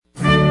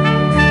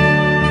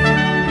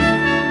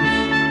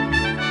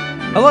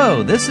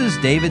Hello, this is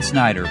David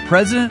Snyder,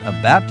 President of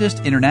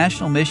Baptist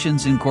International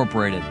Missions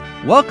Incorporated,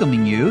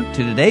 welcoming you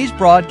to today's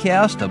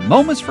broadcast of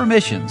Moments for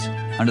Missions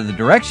under the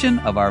direction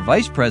of our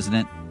Vice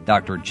President,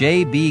 Dr.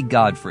 J.B.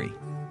 Godfrey.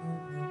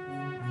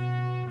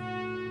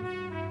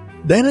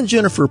 Dan and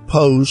Jennifer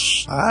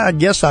Post, I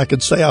guess I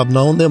could say I've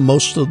known them a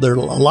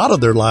lot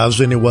of their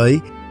lives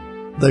anyway.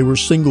 They were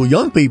single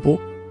young people,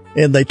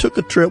 and they took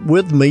a trip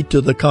with me to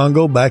the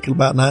Congo back in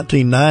about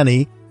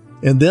 1990.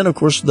 And then, of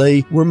course,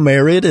 they were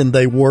married and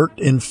they worked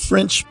in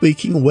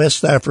French-speaking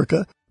West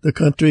Africa, the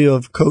country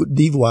of Côte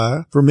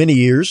d'Ivoire, for many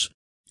years.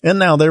 And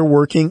now they're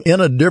working in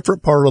a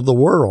different part of the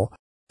world.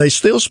 They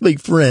still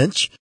speak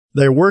French.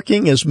 They're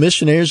working as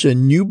missionaries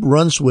in New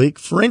Brunswick,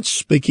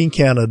 French-speaking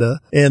Canada.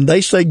 And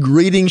they say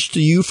greetings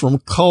to you from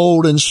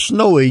cold and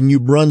snowy New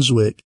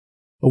Brunswick.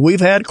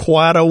 We've had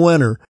quite a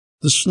winter.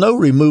 The snow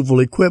removal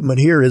equipment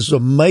here is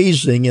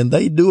amazing, and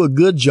they do a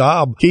good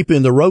job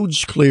keeping the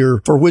roads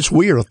clear, for which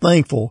we are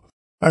thankful.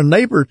 Our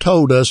neighbor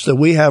told us that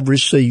we have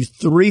received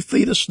 3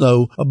 feet of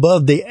snow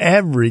above the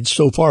average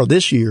so far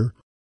this year.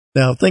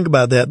 Now, think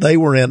about that. They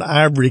were in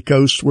Ivory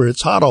Coast where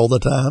it's hot all the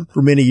time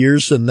for many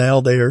years, and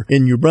now they're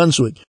in New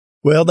Brunswick.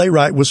 Well, they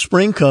write, with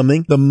spring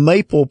coming, the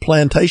maple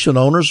plantation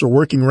owners are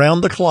working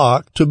round the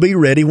clock to be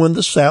ready when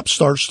the sap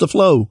starts to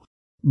flow.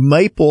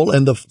 Maple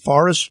and the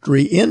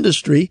forestry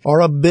industry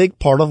are a big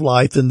part of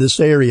life in this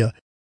area.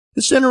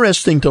 It's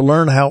interesting to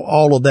learn how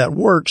all of that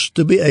works,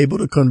 to be able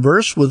to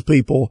converse with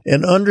people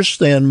and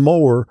understand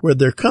more where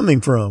they're coming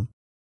from.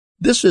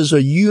 This is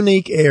a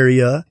unique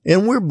area,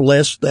 and we're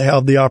blessed to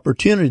have the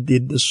opportunity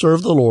to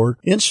serve the Lord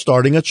in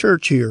starting a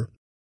church here.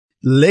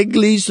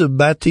 L'Église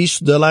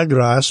Baptiste de la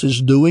Grâce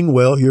is doing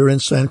well here in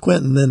San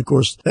Quentin, and of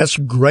course, that's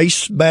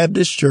Grace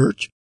Baptist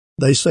Church.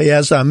 They say,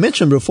 as I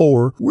mentioned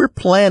before, we're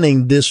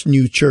planning this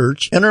new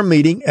church and are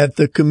meeting at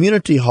the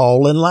community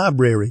hall and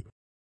library.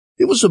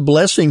 It was a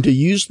blessing to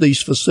use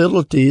these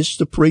facilities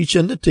to preach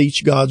and to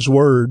teach God's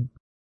Word.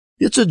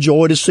 It's a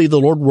joy to see the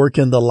Lord work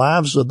in the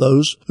lives of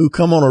those who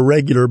come on a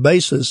regular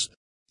basis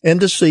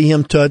and to see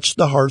Him touch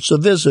the hearts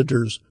of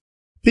visitors.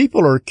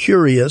 People are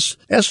curious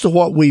as to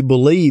what we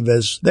believe,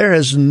 as there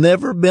has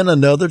never been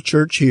another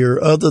church here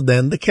other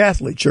than the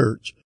Catholic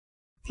Church.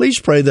 Please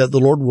pray that the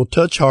Lord will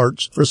touch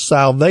hearts for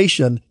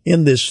salvation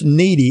in this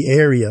needy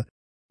area.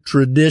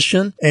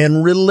 Tradition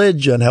and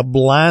religion have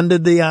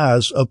blinded the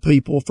eyes of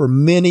people for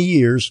many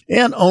years,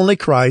 and only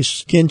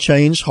Christ can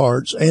change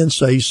hearts and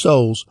save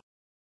souls.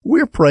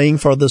 We're praying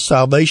for the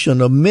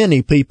salvation of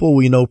many people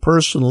we know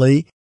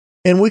personally,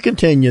 and we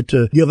continue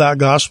to give out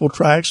gospel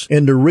tracts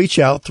and to reach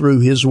out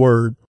through His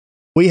Word.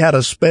 We had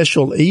a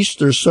special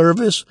Easter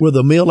service with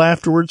a meal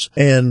afterwards,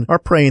 and are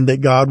praying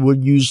that God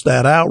would use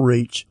that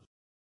outreach.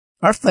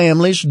 Our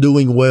family's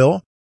doing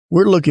well.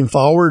 We're looking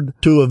forward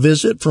to a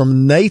visit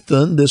from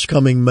Nathan this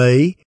coming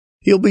May.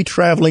 He'll be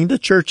traveling to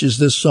churches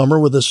this summer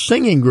with a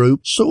singing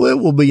group, so it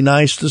will be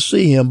nice to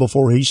see him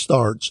before he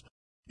starts.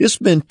 It's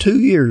been 2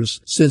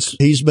 years since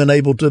he's been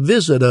able to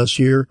visit us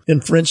here in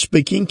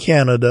French-speaking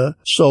Canada,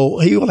 so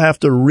he will have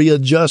to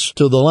readjust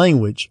to the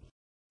language.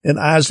 And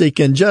Isaac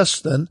and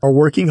Justin are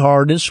working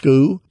hard in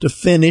school to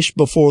finish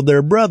before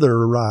their brother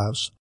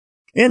arrives.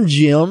 And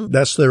Jim,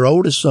 that's their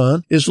oldest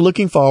son, is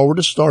looking forward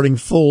to starting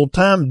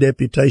full-time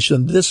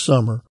deputation this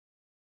summer.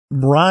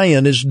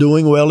 Brian is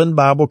doing well in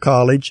Bible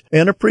college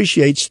and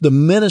appreciates the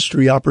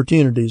ministry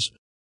opportunities.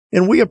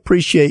 And we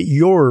appreciate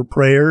your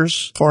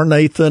prayers for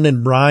Nathan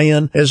and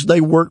Brian as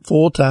they work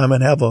full-time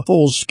and have a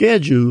full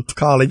schedule of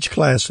college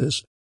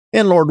classes.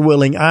 And Lord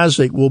willing,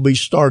 Isaac will be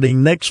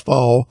starting next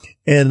fall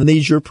and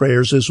needs your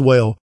prayers as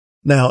well.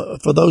 Now,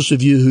 for those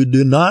of you who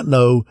do not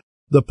know,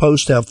 the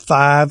Posts have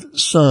 5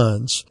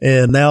 sons,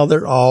 and now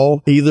they're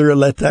all either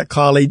at that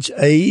college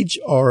age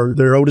or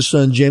their oldest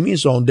son, Jimmy,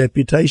 is on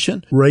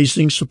deputation,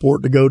 raising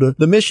support to go to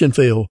the mission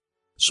field.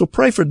 So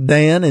pray for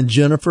Dan and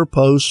Jennifer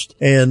Post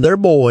and their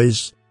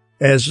boys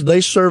as they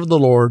serve the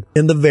Lord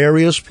in the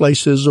various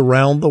places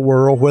around the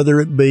world,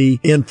 whether it be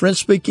in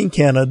French-speaking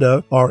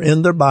Canada or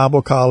in their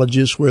Bible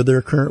colleges where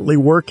they're currently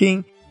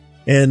working,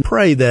 and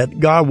pray that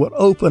God would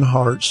open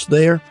hearts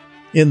there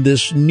in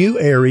this new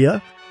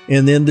area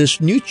and in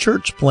this new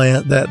church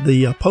plant that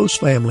the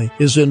Post family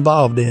is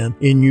involved in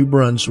New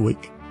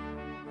Brunswick.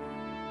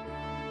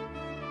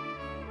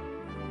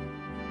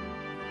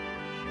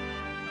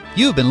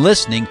 You've been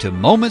listening to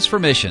Moments for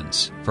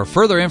Missions. For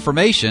further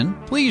information,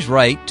 please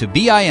write to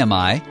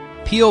BIMI,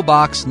 P.O.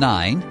 Box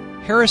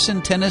 9,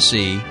 Harrison,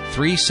 Tennessee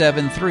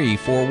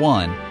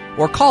 37341,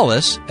 or call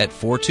us at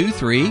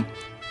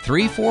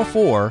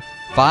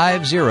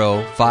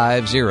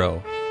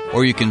 423-344-5050.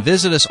 Or you can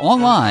visit us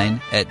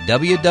online at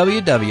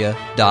www.bimi.org.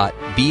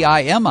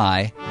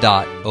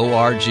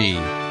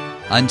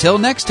 Until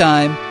next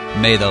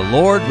time, may the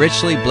Lord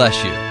richly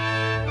bless you.